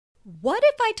What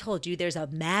if I told you there's a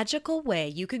magical way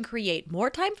you can create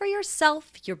more time for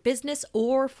yourself, your business,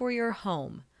 or for your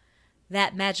home?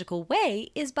 That magical way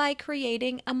is by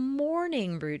creating a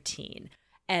morning routine.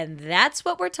 And that's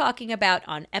what we're talking about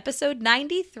on episode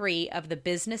 93 of the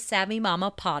Business Savvy Mama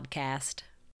podcast.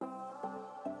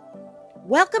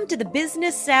 Welcome to the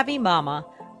Business Savvy Mama.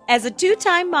 As a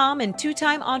two-time mom and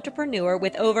two-time entrepreneur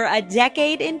with over a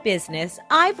decade in business,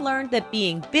 I've learned that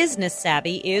being business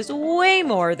savvy is way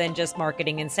more than just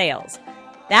marketing and sales.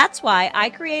 That's why I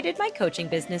created my coaching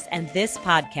business and this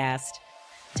podcast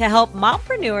to help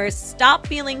mompreneurs stop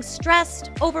feeling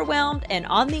stressed, overwhelmed, and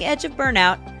on the edge of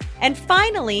burnout, and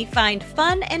finally find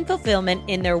fun and fulfillment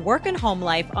in their work and home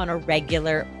life on a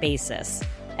regular basis.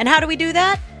 And how do we do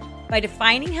that? By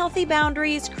defining healthy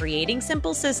boundaries, creating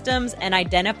simple systems, and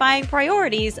identifying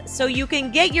priorities so you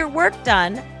can get your work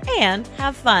done and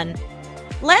have fun.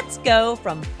 Let's go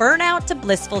from burnout to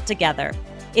blissful together.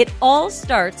 It all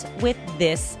starts with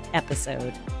this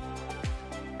episode.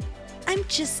 I'm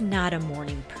just not a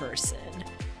morning person.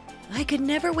 I could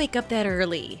never wake up that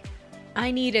early.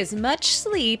 I need as much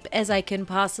sleep as I can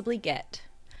possibly get.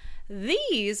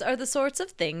 These are the sorts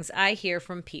of things I hear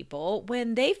from people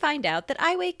when they find out that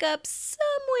I wake up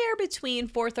somewhere between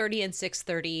 4:30 and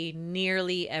 6:30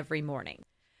 nearly every morning.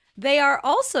 They are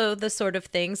also the sort of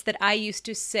things that I used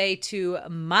to say to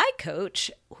my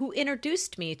coach who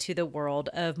introduced me to the world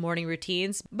of morning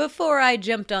routines before I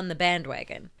jumped on the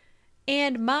bandwagon.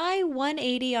 And my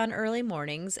 180 on early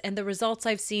mornings and the results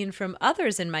I've seen from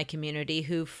others in my community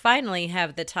who finally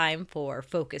have the time for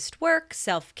focused work,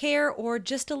 self-care, or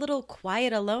just a little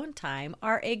quiet alone time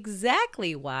are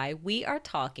exactly why we are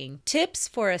talking tips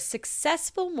for a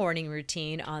successful morning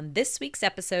routine on this week's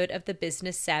episode of the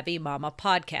Business Savvy Mama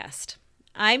podcast.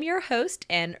 I'm your host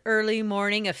and early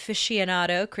morning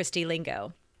aficionado, Christy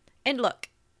Lingo. And look,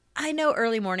 I know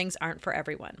early mornings aren't for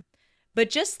everyone. But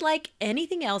just like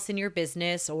anything else in your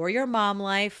business or your mom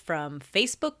life, from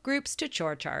Facebook groups to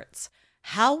chore charts,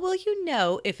 how will you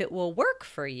know if it will work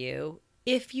for you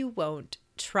if you won't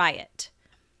try it?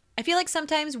 I feel like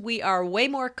sometimes we are way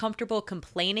more comfortable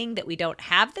complaining that we don't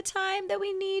have the time that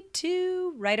we need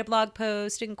to write a blog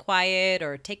post in quiet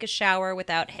or take a shower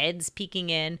without heads peeking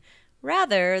in,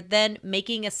 rather than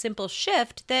making a simple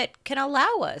shift that can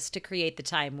allow us to create the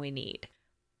time we need.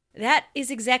 That is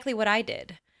exactly what I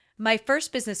did. My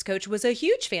first business coach was a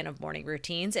huge fan of morning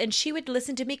routines, and she would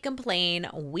listen to me complain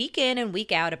week in and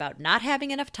week out about not having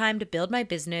enough time to build my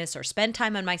business or spend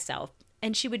time on myself,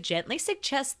 and she would gently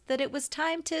suggest that it was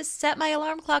time to set my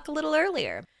alarm clock a little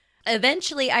earlier.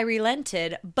 Eventually, I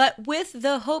relented, but with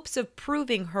the hopes of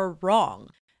proving her wrong.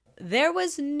 There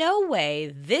was no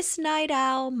way this night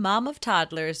owl mom of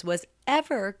toddlers was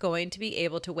ever going to be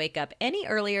able to wake up any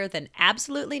earlier than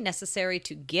absolutely necessary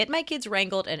to get my kids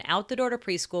wrangled and out the door to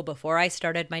preschool before I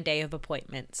started my day of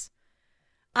appointments.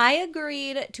 I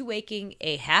agreed to waking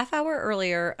a half hour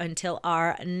earlier until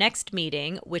our next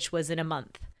meeting, which was in a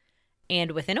month.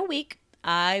 And within a week,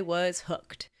 I was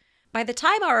hooked. By the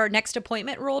time our next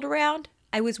appointment rolled around,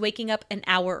 I was waking up an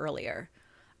hour earlier.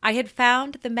 I had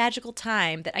found the magical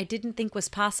time that I didn't think was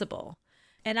possible.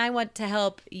 And I want to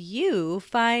help you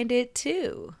find it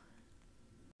too.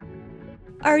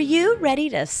 Are you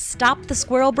ready to stop the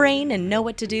squirrel brain and know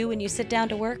what to do when you sit down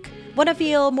to work? Want to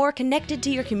feel more connected to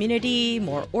your community,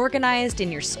 more organized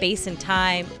in your space and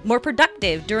time, more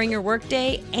productive during your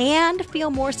workday, and feel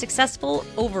more successful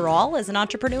overall as an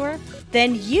entrepreneur?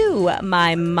 Then you,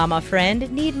 my mama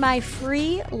friend, need my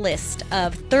free list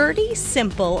of 30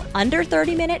 simple under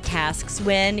 30-minute tasks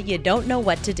when you don't know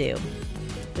what to do.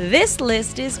 This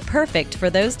list is perfect for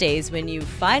those days when you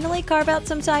finally carve out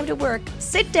some time to work,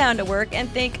 sit down to work, and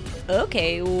think,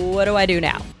 okay, what do I do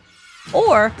now?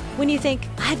 Or when you think,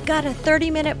 I've got a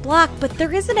 30-minute block, but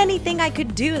there isn't anything I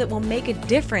could do that will make a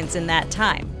difference in that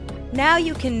time. Now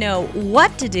you can know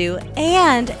what to do,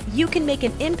 and you can make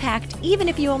an impact even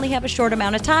if you only have a short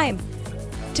amount of time.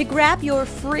 To grab your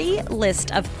free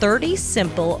list of 30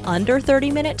 simple under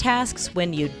 30-minute tasks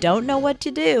when you don't know what to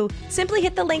do, simply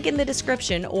hit the link in the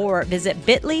description or visit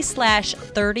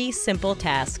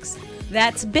bit.ly/30simpletasks.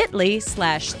 That's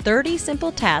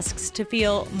bit.ly/30simpletasks to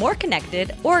feel more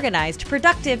connected, organized,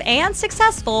 productive, and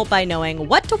successful by knowing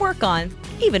what to work on,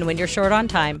 even when you're short on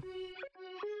time.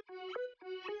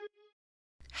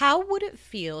 How would it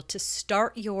feel to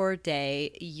start your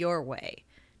day your way?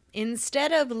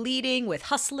 Instead of leading with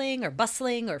hustling or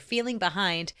bustling or feeling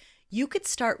behind, you could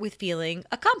start with feeling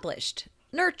accomplished,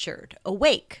 nurtured,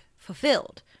 awake,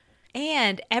 fulfilled.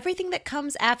 And everything that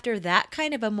comes after that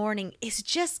kind of a morning is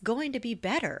just going to be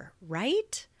better,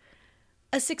 right?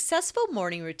 A successful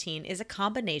morning routine is a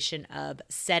combination of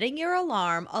setting your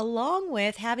alarm along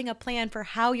with having a plan for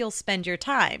how you'll spend your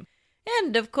time.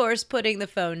 And of course, putting the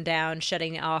phone down,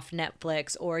 shutting off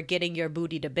Netflix, or getting your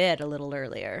booty to bed a little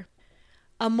earlier.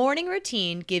 A morning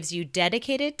routine gives you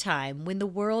dedicated time when the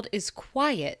world is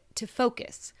quiet to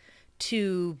focus,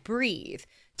 to breathe,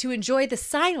 to enjoy the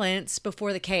silence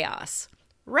before the chaos,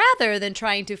 rather than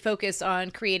trying to focus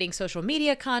on creating social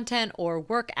media content or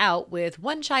work out with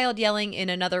one child yelling in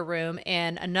another room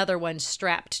and another one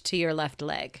strapped to your left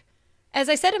leg. As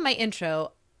I said in my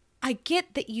intro, I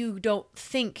get that you don't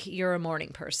think you're a morning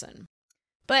person.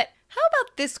 But how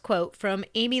about this quote from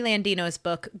Amy Landino's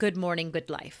book, Good Morning, Good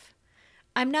Life?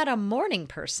 I'm not a morning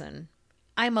person.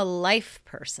 I'm a life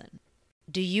person.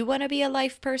 Do you want to be a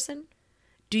life person?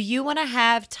 Do you want to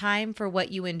have time for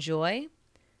what you enjoy?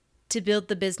 To build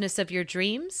the business of your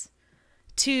dreams?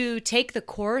 To take the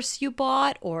course you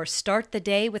bought or start the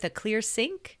day with a clear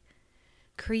sink?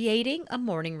 Creating a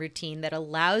morning routine that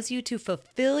allows you to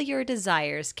fulfill your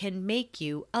desires can make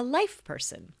you a life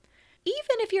person,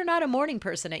 even if you're not a morning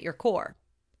person at your core.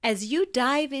 As you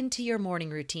dive into your morning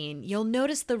routine, you'll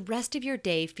notice the rest of your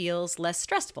day feels less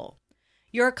stressful.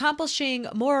 You're accomplishing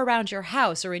more around your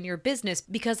house or in your business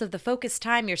because of the focused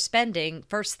time you're spending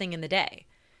first thing in the day.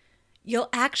 You'll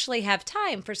actually have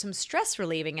time for some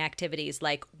stress-relieving activities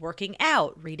like working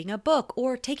out, reading a book,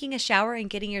 or taking a shower and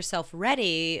getting yourself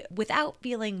ready without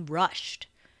feeling rushed.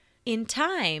 In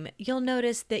time, you'll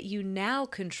notice that you now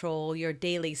control your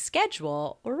daily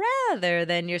schedule rather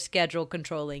than your schedule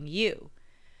controlling you.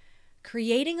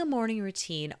 Creating a morning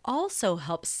routine also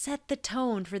helps set the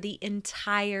tone for the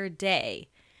entire day.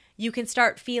 You can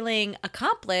start feeling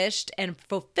accomplished and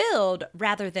fulfilled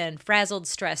rather than frazzled,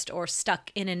 stressed, or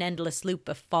stuck in an endless loop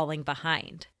of falling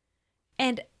behind.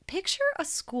 And picture a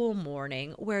school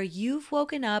morning where you've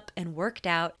woken up and worked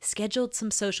out, scheduled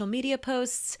some social media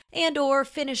posts, and or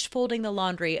finished folding the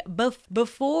laundry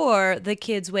before the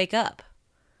kids wake up.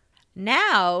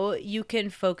 Now you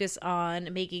can focus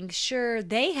on making sure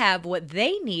they have what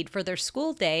they need for their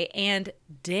school day and,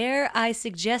 dare I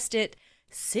suggest it,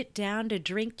 sit down to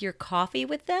drink your coffee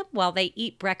with them while they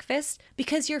eat breakfast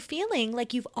because you're feeling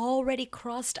like you've already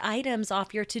crossed items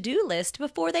off your to-do list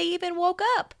before they even woke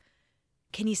up.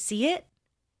 Can you see it?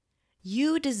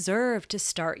 You deserve to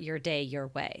start your day your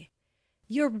way.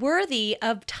 You're worthy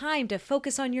of time to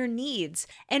focus on your needs,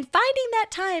 and finding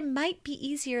that time might be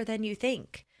easier than you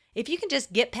think if you can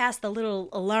just get past the little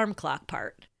alarm clock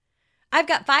part. I've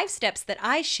got 5 steps that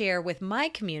I share with my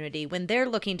community when they're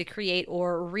looking to create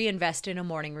or reinvest in a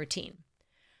morning routine.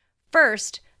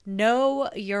 First, know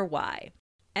your why.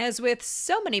 As with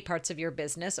so many parts of your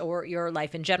business or your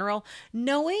life in general,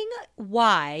 knowing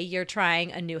why you're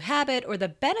trying a new habit or the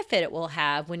benefit it will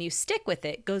have when you stick with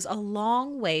it goes a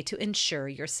long way to ensure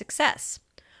your success.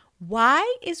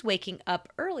 Why is waking up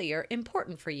earlier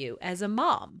important for you as a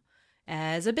mom,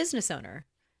 as a business owner,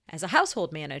 as a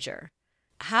household manager?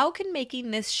 How can making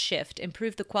this shift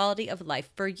improve the quality of life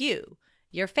for you,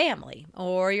 your family,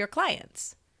 or your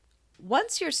clients?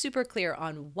 Once you're super clear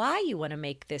on why you want to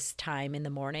make this time in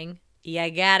the morning, you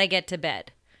gotta get to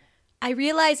bed. I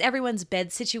realize everyone's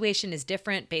bed situation is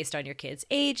different based on your kids'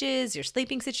 ages, your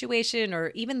sleeping situation,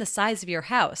 or even the size of your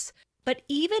house. But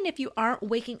even if you aren't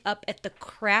waking up at the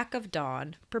crack of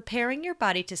dawn, preparing your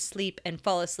body to sleep and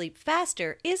fall asleep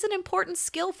faster is an important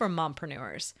skill for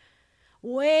mompreneurs.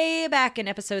 Way back in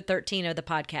episode 13 of the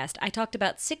podcast, I talked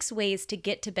about 6 ways to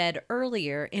get to bed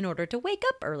earlier in order to wake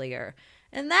up earlier.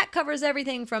 And that covers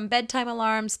everything from bedtime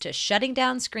alarms to shutting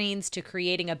down screens to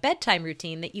creating a bedtime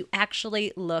routine that you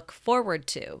actually look forward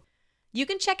to. You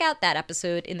can check out that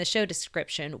episode in the show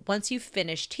description once you've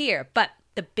finished here. But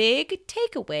the big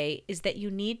takeaway is that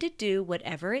you need to do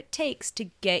whatever it takes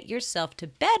to get yourself to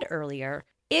bed earlier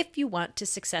if you want to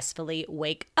successfully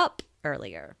wake up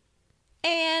earlier.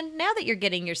 And now that you're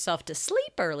getting yourself to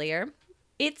sleep earlier,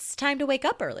 it's time to wake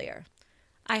up earlier.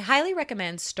 I highly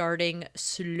recommend starting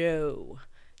slow.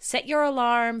 Set your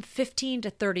alarm 15 to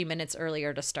 30 minutes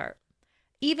earlier to start.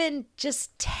 Even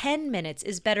just 10 minutes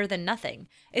is better than nothing,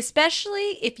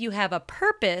 especially if you have a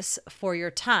purpose for your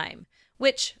time,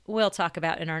 which we'll talk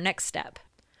about in our next step.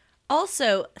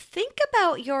 Also, think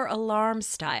about your alarm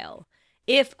style.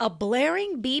 If a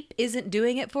blaring beep isn't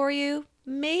doing it for you,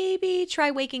 maybe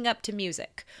try waking up to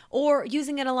music or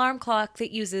using an alarm clock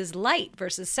that uses light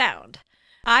versus sound.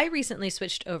 I recently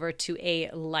switched over to a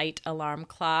light alarm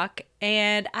clock,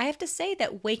 and I have to say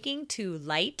that waking to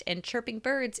light and chirping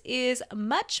birds is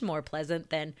much more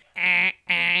pleasant than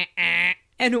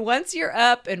And once you're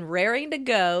up and raring to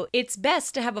go, it's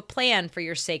best to have a plan for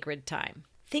your sacred time.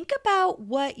 think about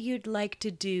what you'd like to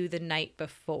do the night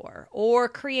before, or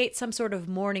create some sort of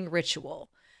morning ritual.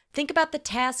 Think about the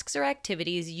tasks or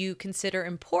activities you consider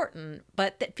important,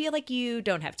 but that feel like you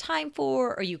don't have time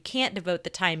for, or you can't devote the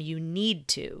time you need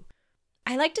to.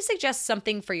 I like to suggest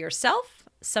something for yourself,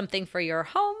 something for your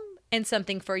home, and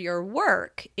something for your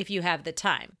work if you have the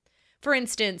time. For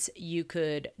instance, you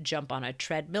could jump on a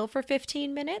treadmill for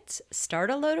 15 minutes, start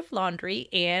a load of laundry,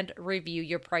 and review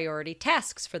your priority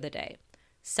tasks for the day.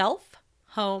 Self,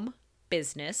 home,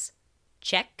 business,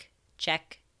 check,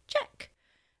 check, check.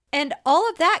 And all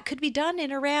of that could be done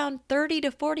in around 30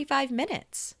 to 45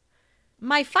 minutes.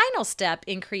 My final step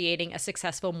in creating a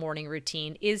successful morning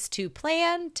routine is to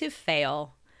plan to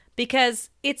fail,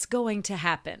 because it's going to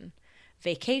happen.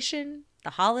 Vacation,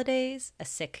 the holidays, a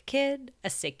sick kid, a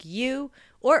sick you,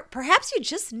 or perhaps you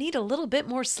just need a little bit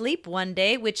more sleep one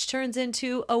day, which turns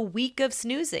into a week of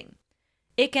snoozing.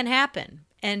 It can happen,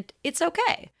 and it's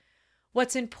okay.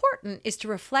 What's important is to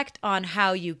reflect on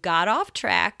how you got off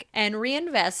track and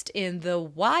reinvest in the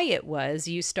why it was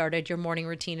you started your morning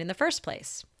routine in the first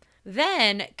place.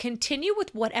 Then continue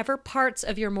with whatever parts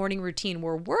of your morning routine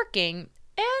were working,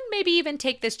 and maybe even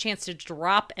take this chance to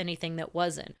drop anything that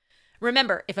wasn't.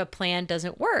 Remember, if a plan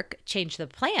doesn't work, change the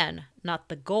plan, not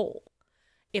the goal.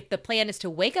 If the plan is to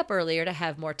wake up earlier to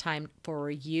have more time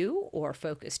for you or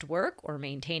focused work or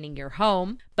maintaining your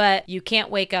home, but you can't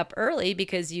wake up early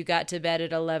because you got to bed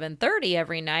at 11:30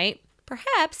 every night,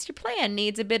 perhaps your plan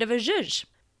needs a bit of a zhuzh.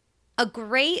 A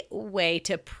great way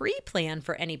to pre-plan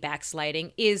for any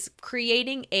backsliding is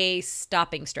creating a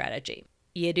stopping strategy.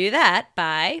 You do that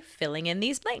by filling in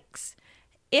these blanks.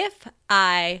 If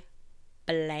I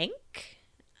blank,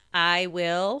 I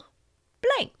will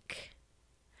blank.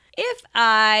 If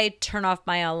I turn off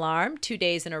my alarm 2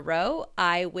 days in a row,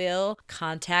 I will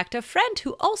contact a friend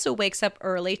who also wakes up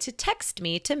early to text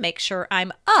me to make sure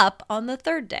I'm up on the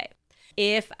third day.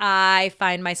 If I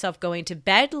find myself going to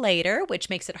bed later, which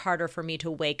makes it harder for me to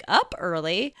wake up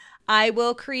early, I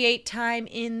will create time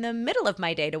in the middle of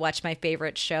my day to watch my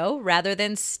favorite show rather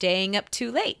than staying up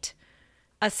too late.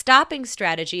 A stopping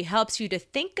strategy helps you to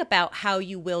think about how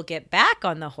you will get back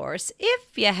on the horse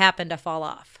if you happen to fall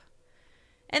off.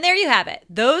 And there you have it.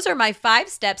 Those are my 5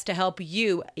 steps to help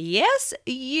you, yes,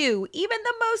 you, even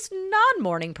the most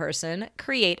non-morning person,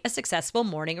 create a successful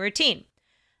morning routine.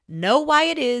 Know why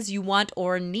it is you want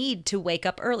or need to wake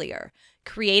up earlier.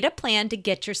 Create a plan to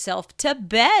get yourself to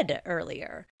bed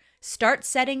earlier. Start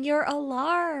setting your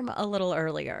alarm a little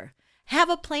earlier. Have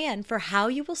a plan for how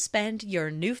you will spend your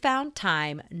newfound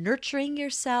time nurturing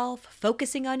yourself,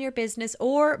 focusing on your business,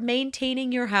 or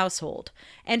maintaining your household.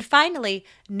 And finally,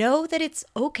 know that it's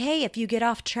okay if you get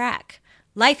off track.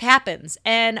 Life happens,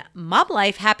 and mom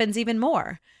life happens even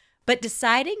more. But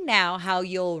deciding now how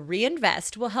you'll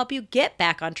reinvest will help you get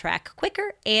back on track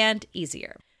quicker and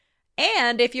easier.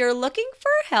 And if you're looking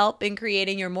for help in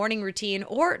creating your morning routine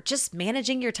or just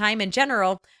managing your time in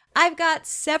general, I've got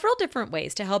several different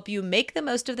ways to help you make the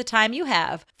most of the time you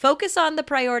have, focus on the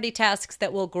priority tasks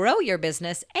that will grow your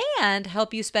business, and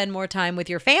help you spend more time with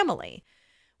your family.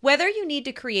 Whether you need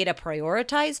to create a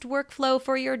prioritized workflow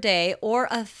for your day or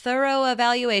a thorough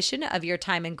evaluation of your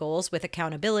time and goals with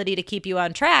accountability to keep you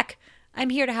on track,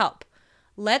 I'm here to help.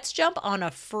 Let's jump on a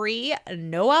free,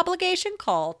 no-obligation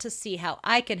call to see how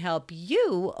I can help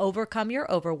you overcome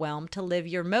your overwhelm to live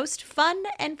your most fun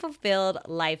and fulfilled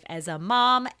life as a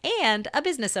mom and a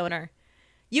business owner.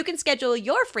 You can schedule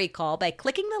your free call by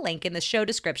clicking the link in the show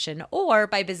description or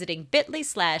by visiting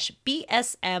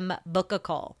bit.ly/BSM book a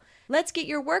call. Let's get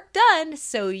your work done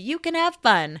so you can have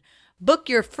fun. Book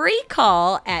your free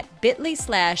call at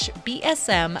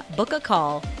bit.ly/BSM book a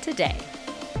call today.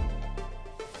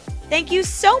 Thank you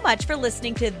so much for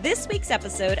listening to this week's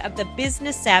episode of the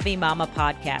Business Savvy Mama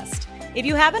podcast. If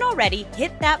you haven't already,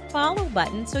 hit that follow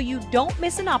button so you don't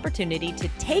miss an opportunity to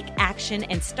take action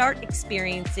and start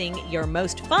experiencing your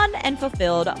most fun and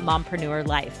fulfilled mompreneur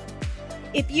life.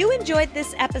 If you enjoyed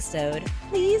this episode,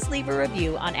 please leave a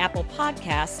review on Apple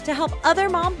Podcasts to help other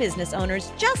mom business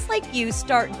owners just like you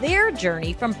start their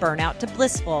journey from burnout to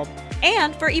blissful.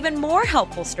 And for even more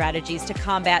helpful strategies to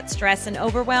combat stress and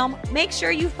overwhelm, make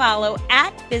sure you follow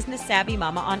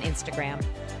 @BusinessSavvyMama on Instagram.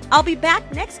 I'll be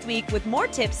back next week with more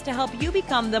tips to help you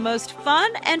become the most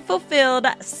fun and fulfilled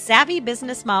savvy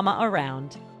business mama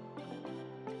around.